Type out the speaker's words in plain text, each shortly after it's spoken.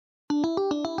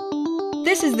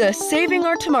This is the Saving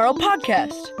Our Tomorrow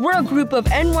podcast. We're a group of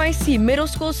NYC middle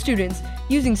school students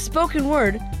using spoken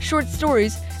word, short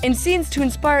stories, and scenes to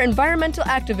inspire environmental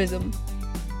activism.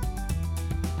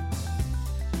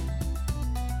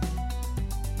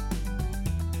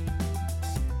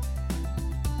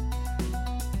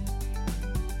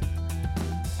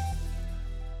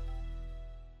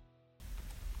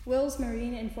 Will's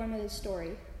Marine Informative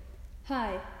Story.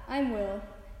 Hi, I'm Will,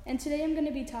 and today I'm going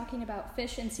to be talking about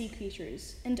fish and sea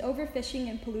creatures, and overfishing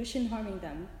and pollution harming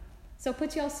them. So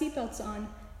put y'all seatbelts on.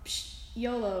 Psh,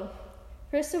 YOLO.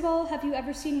 First of all, have you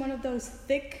ever seen one of those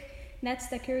thick nets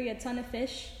that carry a ton of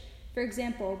fish? For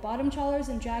example, bottom trawlers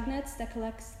and drag nets that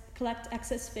collect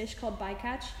excess fish called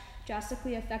bycatch,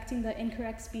 drastically affecting the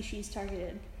incorrect species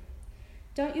targeted.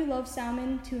 Don't you love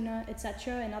salmon, tuna,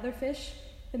 etc., and other fish?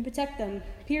 Then protect them,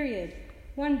 period.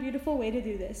 One beautiful way to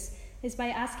do this is by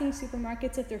asking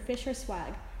supermarkets if their fish are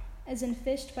swag, as in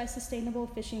fished by sustainable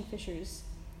fishing fishers.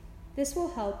 This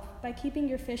will help by keeping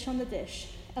your fish on the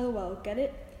dish. LOL, get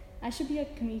it? I should be a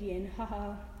comedian,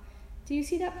 haha. Do you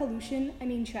see that pollution,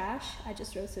 trash? I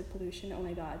just roasted pollution, oh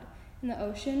my god. In the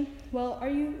ocean? Well, are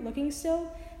you looking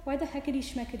still? Why the heckity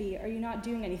schmeckity are you not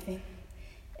doing anything?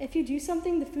 If you do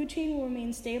something, the food chain will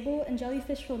remain stable and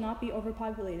jellyfish will not be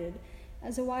overpopulated.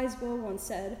 As a wise Will once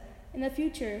said, in the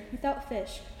future, without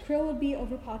fish, krill would be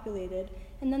overpopulated,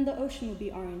 and then the ocean would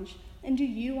be orange. And do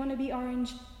you want to be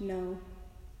orange? No.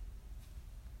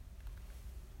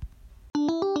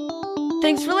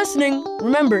 Thanks for listening.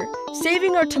 Remember,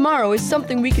 saving our tomorrow is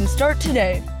something we can start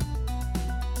today.